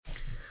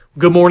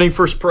Good morning,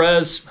 First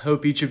Pres.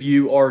 Hope each of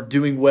you are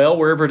doing well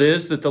wherever it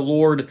is that the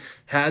Lord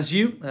has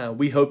you.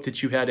 We hope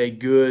that you had a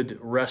good,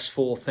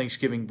 restful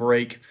Thanksgiving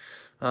break.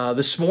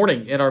 This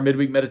morning in our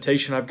Midweek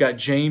Meditation, I've got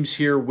James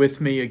here with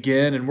me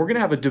again, and we're going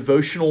to have a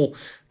devotional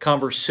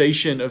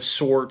conversation of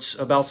sorts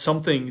about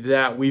something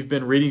that we've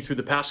been reading through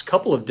the past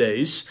couple of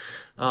days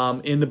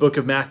in the book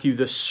of Matthew,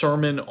 the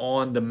Sermon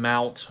on the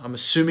Mount. I'm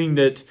assuming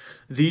that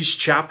these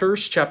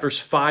chapters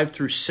 5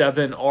 through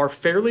 7, are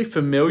fairly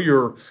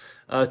familiar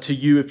to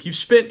you if you've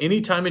spent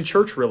any time in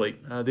church, really.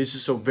 This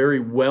is a very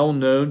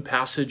well-known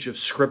passage of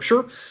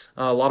Scripture.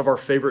 A lot of our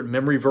favorite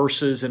memory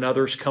verses and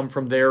others come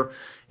from there.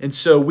 And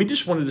so we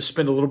just wanted to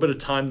spend a little bit of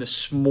time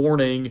this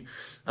morning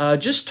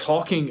just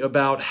talking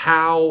about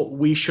how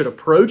we should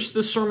approach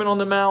the Sermon on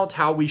the Mount,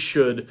 how we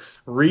should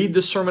read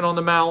the Sermon on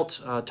the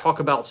Mount,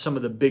 talk about some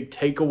of the big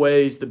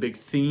takeaways, the big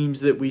themes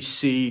that we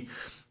see.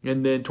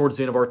 And then towards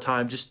the end of our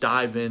time, just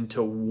dive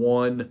into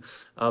one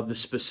of the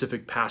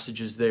specific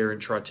passages there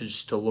and try to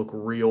just to look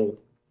real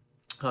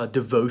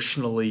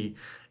devotionally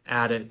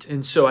at it.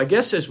 And so I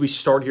guess as we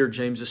start here,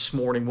 James, this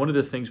morning, one of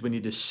the things we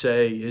need to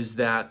say is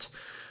that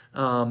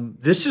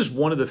this is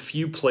one of the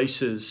few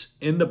places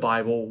in the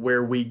Bible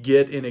where we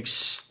get an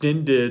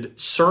extended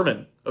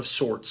sermon of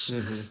sorts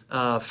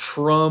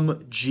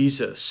from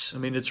Jesus. I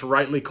mean, it's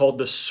rightly called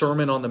the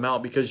Sermon on the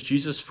Mount because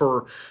Jesus,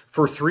 for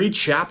 3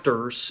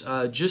 chapters,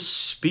 just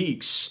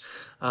speaks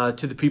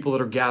to the people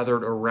that are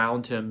gathered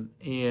around him.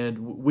 And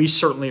we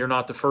certainly are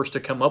not the first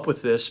to come up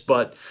with this,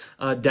 but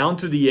down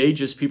through the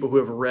ages, people who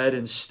have read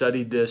and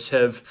studied this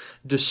have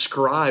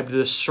described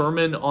the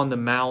Sermon on the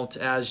Mount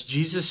as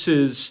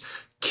Jesus's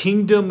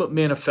kingdom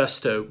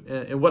manifesto.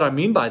 And what I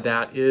mean by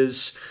that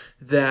is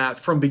that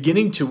from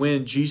beginning to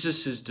end,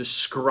 Jesus is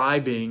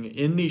describing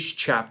in these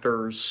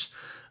chapters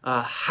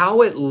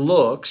how it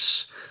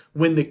looks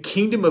when the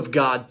kingdom of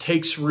God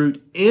takes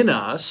root in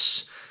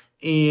us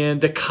and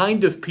the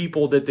kind of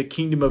people that the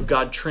kingdom of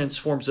God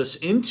transforms us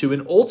into,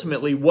 and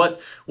ultimately what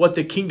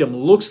the kingdom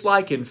looks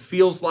like and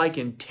feels like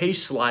and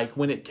tastes like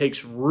when it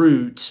takes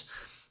root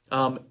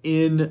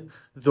in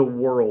the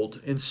world.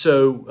 And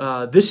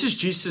so this is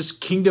Jesus'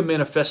 kingdom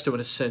manifesto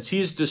in a sense. He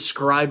is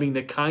describing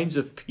the kinds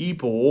of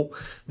people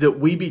that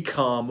we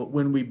become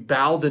when we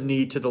bow the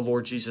knee to the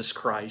Lord Jesus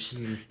Christ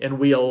and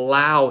we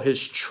allow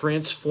his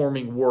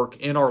transforming work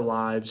in our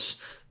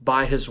lives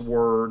by his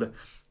word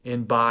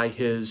and by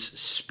his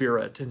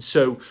spirit. And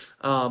so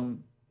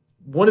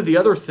one of the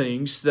other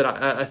things that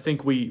I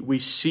think we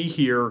see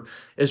here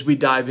as we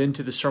dive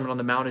into the Sermon on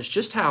the Mount is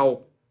just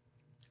how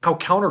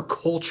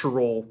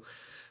countercultural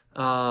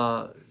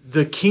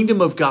the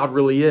kingdom of God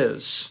really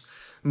is.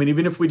 I mean,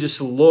 even if we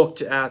just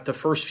looked at the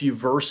first few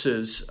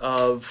verses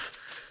of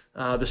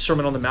the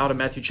Sermon on the Mount in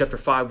Matthew chapter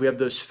 5, we have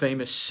those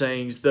famous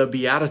sayings, the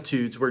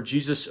Beatitudes, where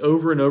Jesus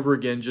over and over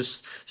again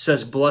just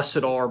says,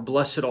 blessed are,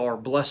 blessed are,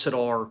 blessed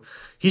are.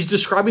 He's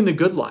describing the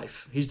good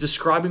life. He's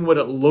describing what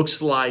it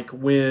looks like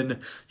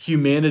when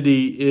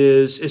humanity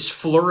is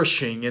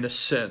flourishing in a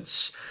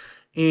sense.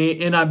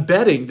 And I'm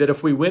betting that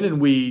if we went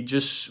and we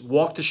just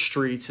walked the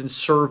streets and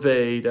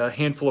surveyed a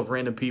handful of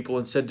random people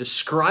and said,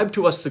 describe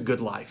to us the good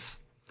life,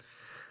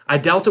 I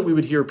doubt that we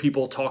would hear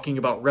people talking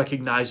about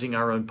recognizing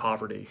our own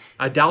poverty.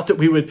 I doubt that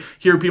we would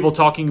hear people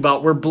talking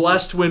about we're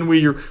blessed when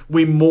we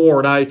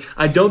mourn.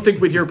 I don't think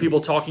we'd hear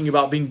people talking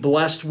about being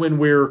blessed when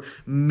we're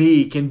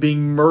meek and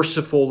being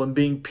merciful and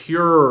being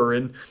pure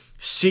and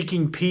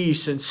seeking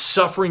peace and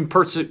suffering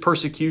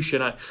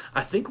persecution.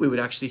 I think we would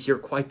actually hear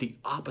quite the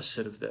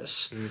opposite of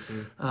this.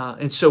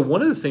 And so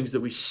one of the things that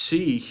we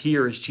see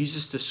here is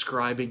Jesus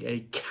describing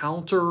a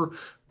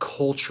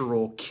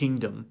counter-cultural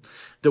kingdom,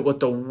 that what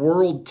the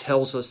world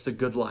tells us the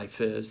good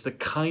life is, the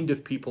kind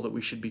of people that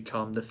we should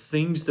become, the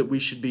things that we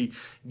should be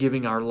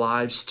giving our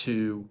lives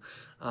to.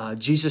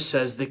 Jesus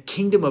says the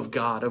kingdom of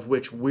God of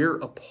which we're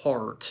a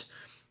part,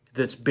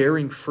 that's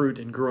bearing fruit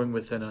and growing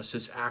within us,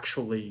 is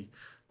actually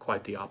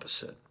quite the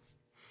opposite.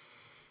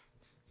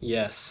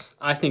 Yes,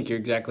 I think you're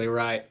exactly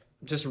right.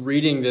 Just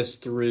reading this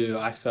through,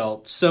 I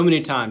felt so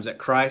many times that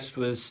Christ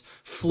was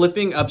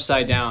flipping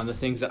upside down the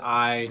things that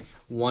I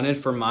wanted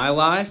for my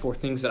life or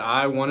things that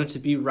I wanted to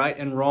be right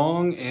and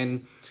wrong.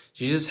 And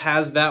Jesus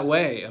has that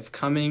way of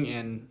coming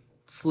and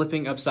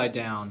flipping upside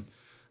down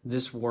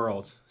this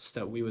world so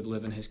that we would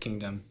live in his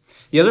kingdom.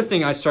 The other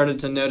thing I started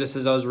to notice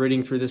as I was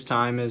reading through this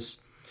time is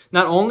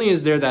not only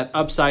is there that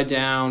upside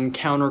down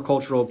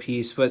countercultural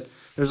piece, but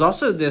there's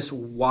also this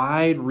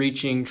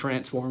wide-reaching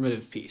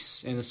transformative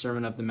piece in the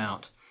Sermon on the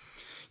Mount.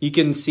 You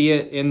can see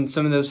it in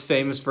some of those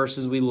famous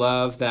verses we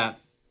love that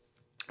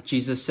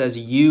Jesus says,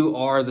 you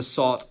are the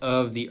salt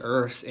of the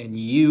earth and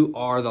you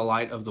are the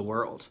light of the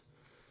world.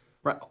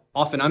 Right?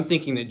 Often I'm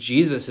thinking that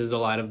Jesus is the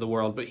light of the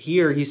world, but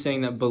here he's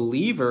saying that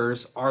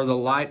believers are the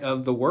light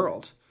of the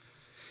world.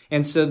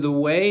 And so the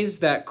ways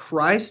that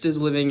Christ is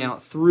living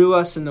out through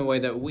us and the way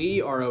that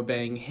we are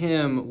obeying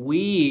him,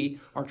 we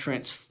are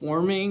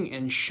transforming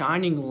and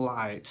shining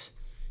light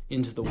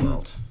into the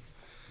world.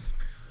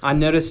 I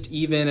noticed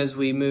even as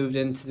we moved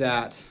into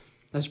that,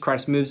 as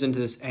Christ moves into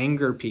this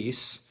anger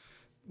piece,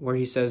 where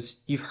he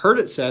says, "You've heard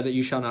it said that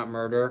you shall not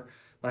murder,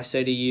 but I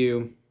say to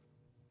you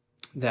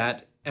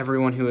that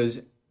everyone who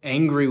is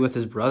angry with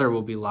his brother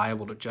will be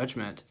liable to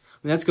judgment."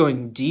 I mean, that's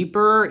going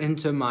deeper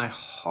into my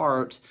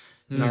heart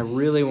than I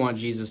really want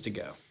Jesus to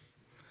go.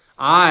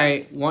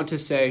 I want to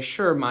say,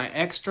 sure, my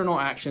external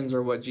actions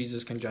are what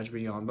Jesus can judge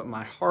me on, but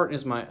my heart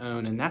is my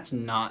own, and that's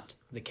not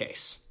the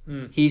case.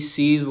 He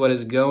sees what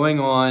is going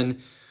on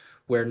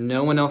where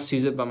no one else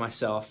sees it but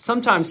myself,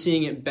 sometimes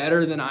seeing it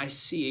better than I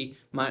see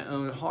my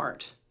own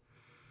heart.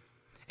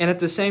 And at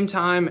the same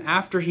time,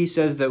 after he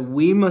says that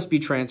we must be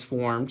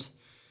transformed,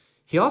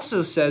 he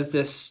also says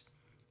this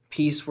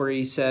piece where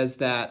he says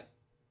that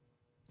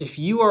if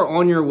you are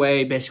on your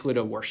way basically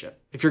to worship,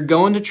 if you're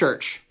going to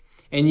church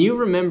and you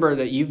remember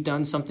that you've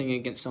done something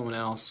against someone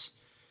else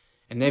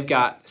and they've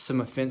got some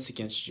offense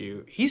against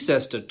you, he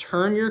says to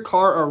turn your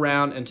car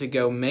around and to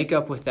go make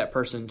up with that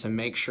person to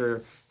make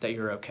sure that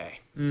you're okay.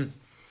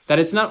 That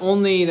it's not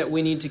only that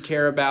we need to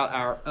care about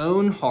our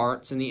own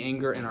hearts and the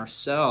anger in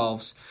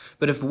ourselves,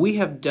 but if we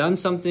have done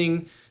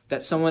something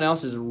that someone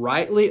else is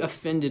rightly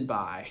offended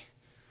by,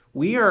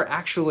 we are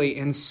actually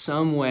in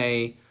some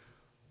way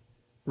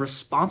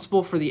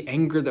responsible for the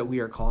anger that we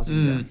are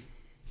causing them.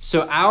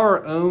 So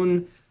our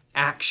own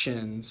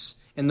actions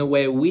and the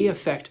way we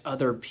affect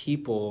other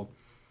people,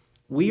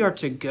 we are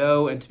to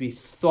go and to be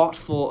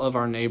thoughtful of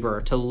our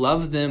neighbor, to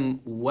love them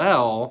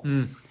well.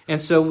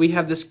 And so we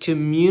have this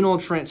communal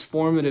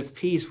transformative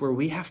piece where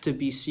we have to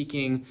be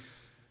seeking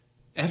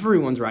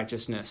everyone's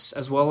righteousness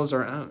as well as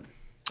our own.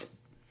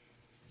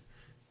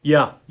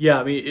 Yeah.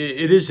 I mean,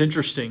 it is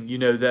interesting,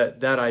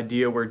 that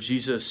idea where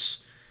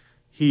Jesus,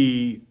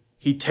 he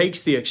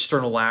takes the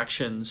external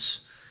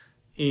actions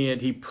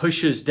and he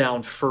pushes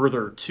down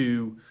further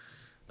to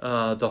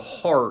the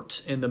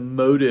heart and the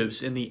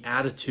motives and the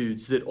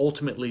attitudes that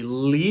ultimately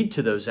lead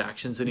to those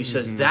actions. And he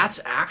says that's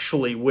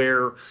actually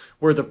where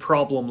the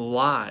problem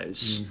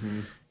lies.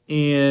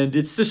 And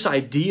it's this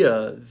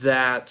idea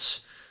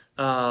that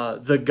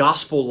the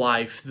gospel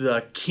life,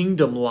 the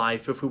kingdom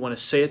life, if we want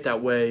to say it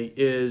that way,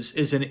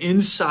 is an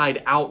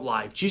inside-out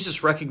life.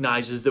 Jesus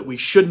recognizes that we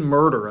shouldn't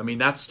murder. I mean,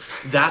 that's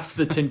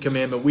the Ten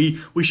Commandment.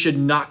 We should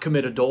not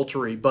commit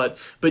adultery. But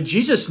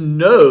Jesus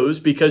knows,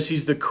 because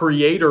he's the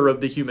creator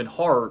of the human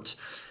heart,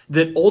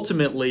 that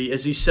ultimately,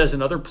 as he says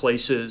in other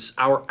places,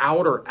 our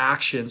outer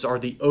actions are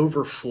the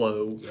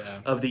overflow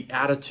of the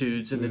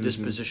attitudes and the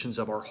dispositions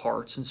of our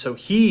hearts. And so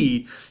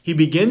he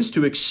begins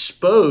to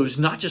expose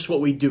not just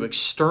what we do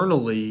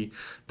externally,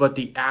 but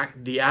the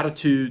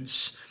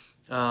attitudes,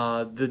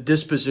 the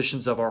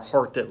dispositions of our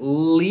heart that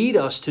lead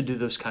us to do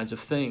those kinds of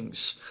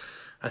things.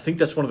 I think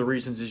that's one of the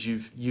reasons is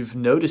you've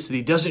noticed that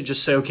he doesn't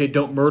just say, okay,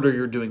 don't murder,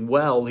 you're doing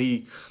well.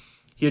 He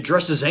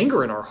addresses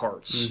anger in our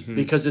hearts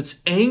because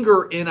it's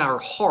anger in our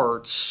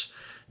hearts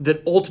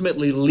that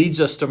ultimately leads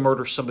us to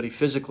murder somebody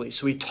physically.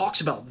 So he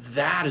talks about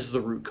that as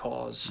the root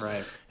cause.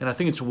 Right. And I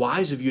think it's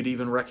wise of you to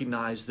even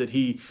recognize that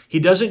he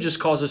doesn't just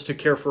cause us to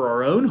care for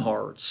our own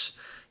hearts.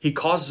 He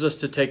causes us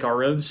to take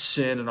our own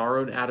sin and our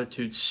own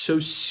attitudes so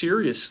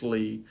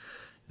seriously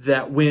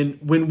that when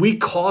we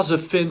cause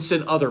offense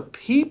in other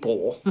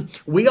people,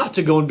 we ought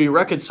to go and be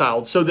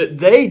reconciled so that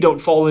they don't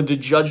fall into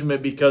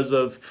judgment because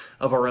of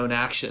our own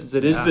actions.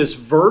 It is this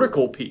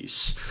vertical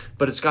piece,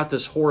 but it's got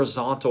this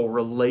horizontal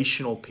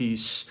relational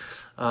piece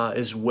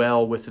as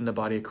well within the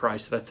body of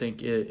Christ that I think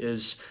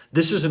this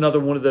is another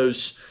one of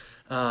those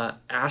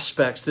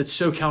aspects that's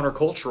so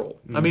countercultural.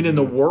 I mean, in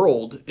the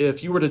world,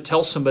 if you were to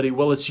tell somebody,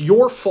 well, it's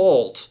your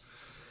fault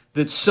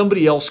that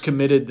somebody else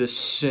committed this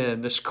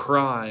sin, this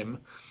crime,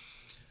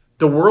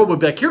 the world would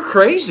be like, you're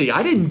crazy.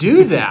 I didn't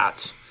do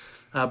that.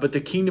 But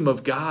the kingdom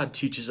of God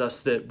teaches us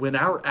that when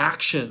our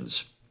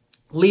actions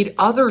lead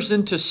others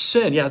into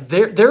sin,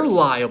 they're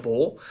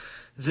liable.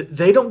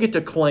 They don't get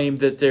to claim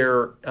that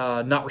they're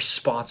not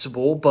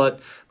responsible, but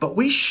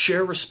we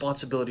share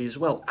responsibility as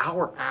well.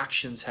 Our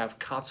actions have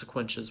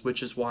consequences,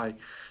 which is why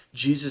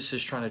Jesus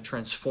is trying to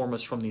transform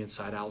us from the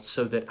inside out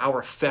so that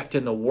our effect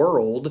in the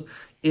world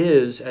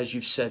is, as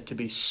you've said, to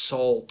be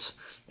salt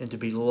and to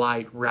be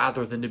light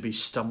rather than to be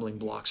stumbling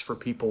blocks for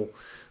people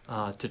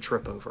to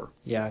trip over.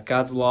 Yeah,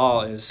 God's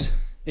law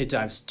it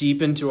dives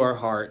deep into our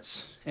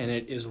hearts, and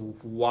it is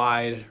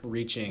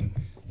wide-reaching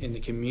in the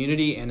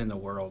community and in the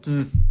world.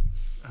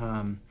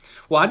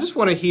 Well, I just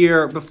want to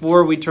hear,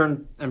 before we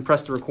turn and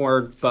press the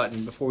record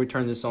button, before we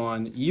turn this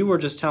on, you were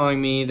just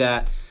telling me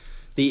that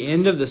the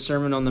end of the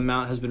Sermon on the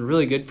Mount has been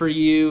really good for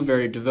you,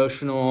 very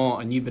devotional,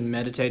 and you've been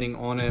meditating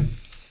on it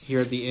here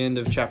at the end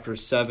of chapter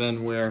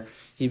 7, where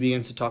he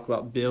begins to talk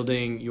about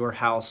building your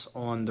house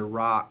on the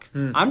rock.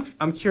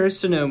 I'm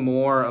curious to know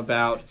more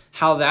about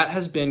how that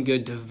has been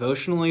good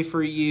devotionally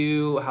for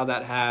you, how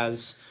that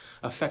has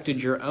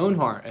affected your own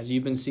heart as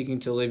you've been seeking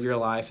to live your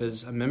life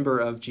as a member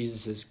of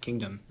Jesus'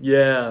 kingdom.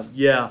 Yeah.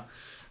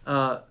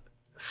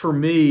 For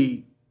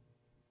me,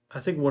 I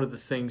think one of the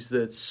things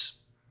that's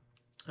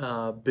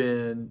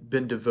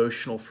been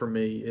devotional for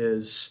me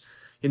is,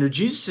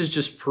 Jesus has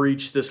just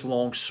preached this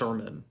long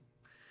sermon.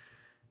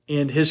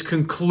 And his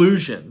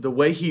conclusion, the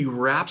way he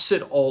wraps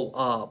it all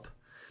up,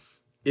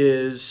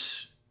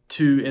 is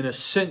to, in a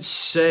sense,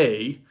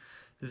 say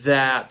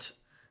that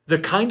the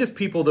kind of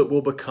people that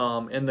we'll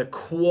become and the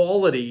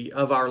quality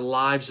of our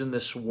lives in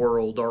this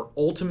world are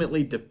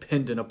ultimately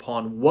dependent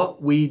upon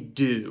what we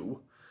do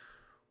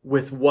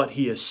with what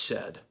he has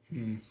said.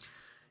 And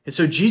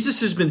so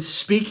Jesus has been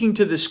speaking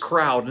to this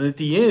crowd, and at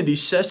the end he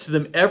says to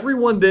them,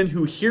 everyone then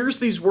who hears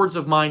these words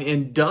of mine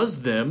and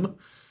does them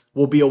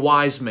will be a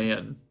wise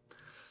man.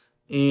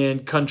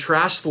 And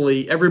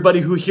contrastly,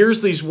 everybody who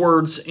hears these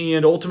words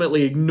and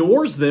ultimately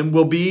ignores them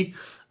will be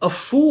a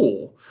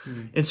fool.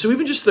 And so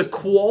even just the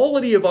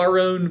quality of our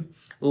own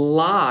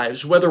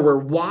lives, whether we're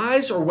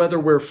wise or whether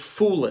we're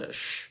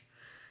foolish,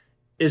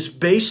 is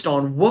based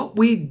on what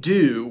we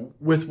do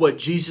with what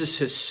Jesus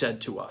has said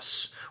to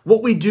us,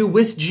 what we do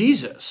with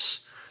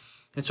Jesus.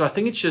 And so I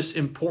think it's just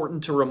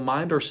important to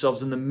remind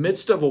ourselves in the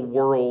midst of a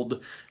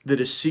world that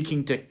is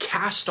seeking to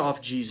cast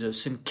off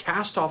Jesus and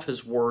cast off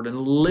his word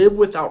and live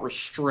without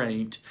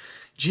restraint,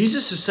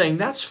 Jesus is saying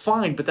that's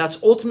fine, but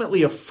that's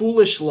ultimately a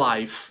foolish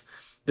life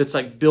that's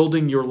like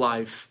building your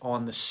life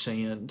on the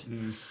sand.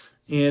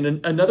 And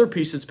another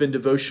piece that's been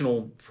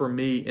devotional for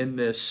me in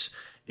this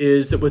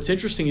is that what's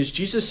interesting is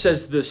Jesus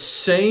says the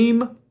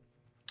same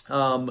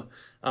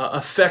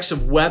effects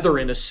of weather,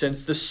 in a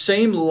sense, the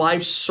same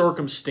life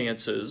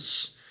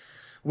circumstances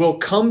will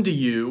come to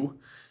you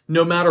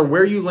no matter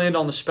where you land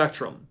on the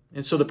spectrum.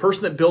 And so the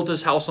person that built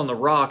his house on the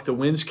rock, the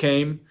winds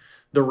came,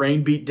 the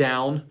rain beat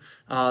down.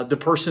 The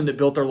person that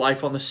built their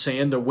life on the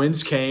sand, the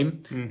winds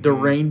came, the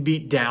rain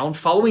beat down.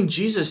 Following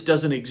Jesus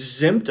doesn't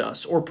exempt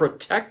us or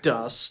protect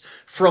us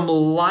from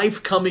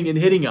life coming and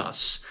hitting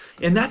us.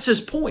 And that's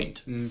his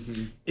point,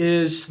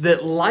 is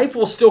that life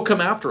will still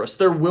come after us.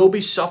 There will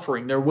be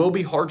suffering. There will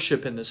be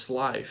hardship in this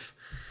life.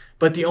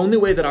 But the only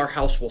way that our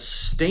house will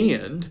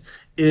stand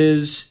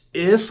is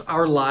if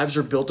our lives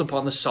are built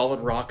upon the solid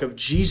rock of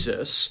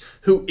Jesus,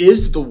 who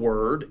is the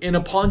Word, and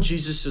upon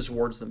Jesus'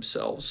 words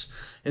themselves.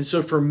 And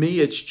so for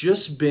me, it's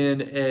just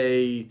been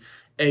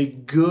a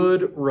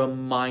good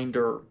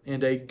reminder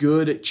and a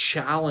good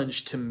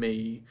challenge to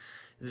me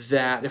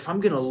that if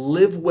I'm going to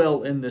live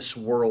well in this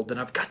world, then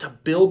I've got to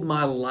build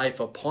my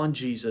life upon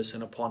Jesus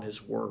and upon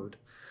his word.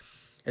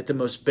 At the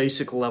most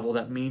basic level,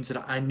 that means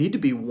that I need to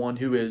be one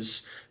who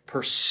is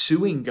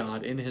pursuing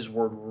God in his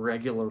word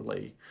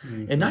regularly.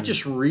 And not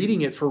just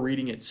reading it for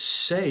reading its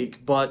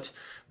sake, but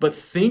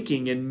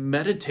thinking and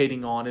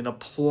meditating on and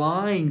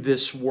applying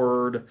this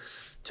word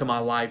to my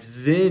life.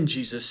 Then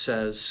Jesus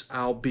says,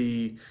 I'll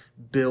be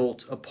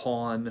built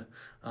upon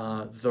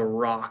the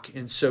rock.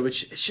 And so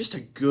it's just a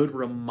good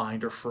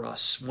reminder for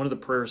us. One of the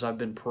prayers I've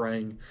been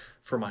praying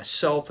for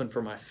myself and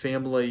for my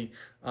family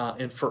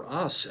and for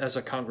us as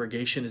a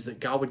congregation is that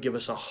God would give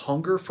us a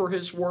hunger for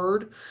his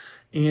word,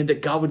 and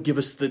that God would give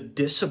us the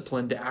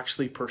discipline to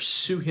actually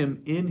pursue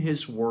him in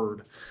his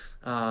word.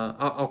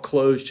 I'll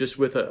close just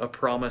with a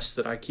promise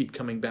that I keep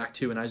coming back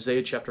to in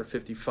Isaiah chapter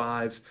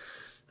 55.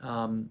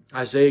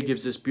 Isaiah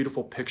gives this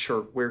beautiful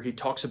picture where he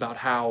talks about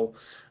how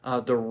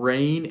the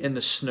rain and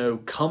the snow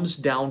comes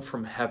down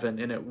from heaven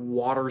and it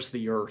waters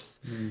the earth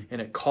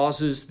and it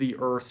causes the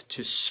earth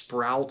to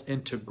sprout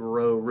and to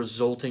grow,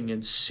 resulting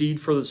in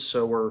seed for the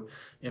sower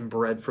and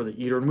bread for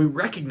the eater. And we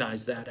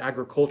recognize that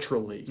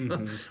agriculturally.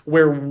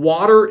 Where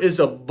water is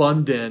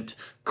abundant,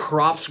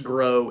 crops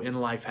grow and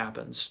life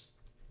happens.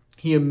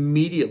 He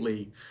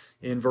immediately,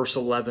 in verse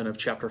 11 of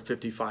chapter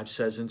 55,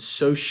 says, "And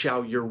so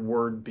shall your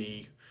word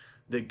be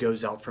that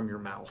goes out from your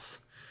mouth.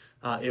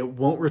 It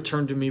won't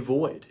return to me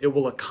void. It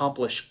will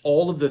accomplish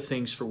all of the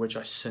things for which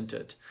I sent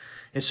it."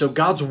 And so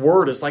God's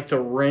word is like the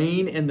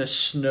rain and the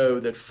snow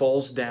that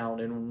falls down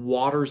and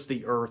waters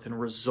the earth and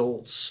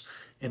results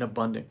in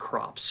abundant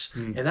crops.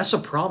 And that's a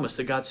promise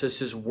that God says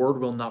his word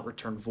will not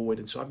return void.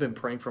 And so I've been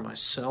praying for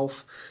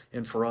myself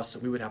and for us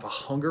that we would have a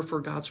hunger for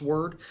God's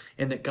word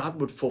and that God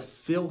would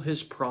fulfill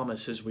his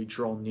promise as we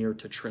draw near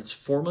to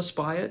transform us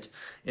by it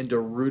and to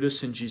root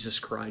us in Jesus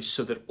Christ,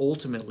 so that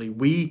ultimately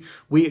we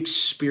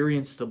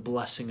experience the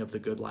blessing of the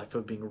good life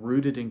of being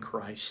rooted in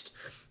Christ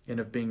and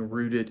of being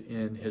rooted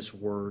in his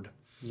word.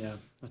 Yeah,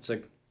 that's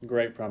a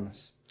great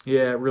promise.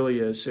 Yeah, it really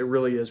is. It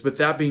really is. With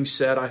that being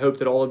said, I hope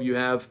that all of you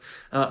have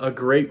a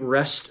great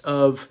rest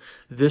of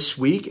this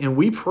week. And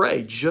we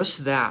pray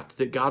just that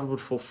God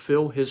would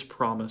fulfill his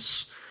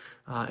promise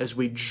as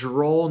we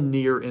draw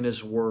near in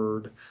his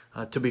word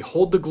to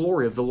behold the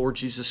glory of the Lord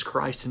Jesus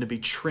Christ and to be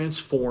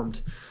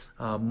transformed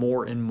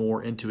more and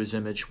more into his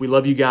image. We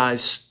love you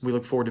guys. We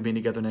look forward to being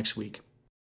together next week.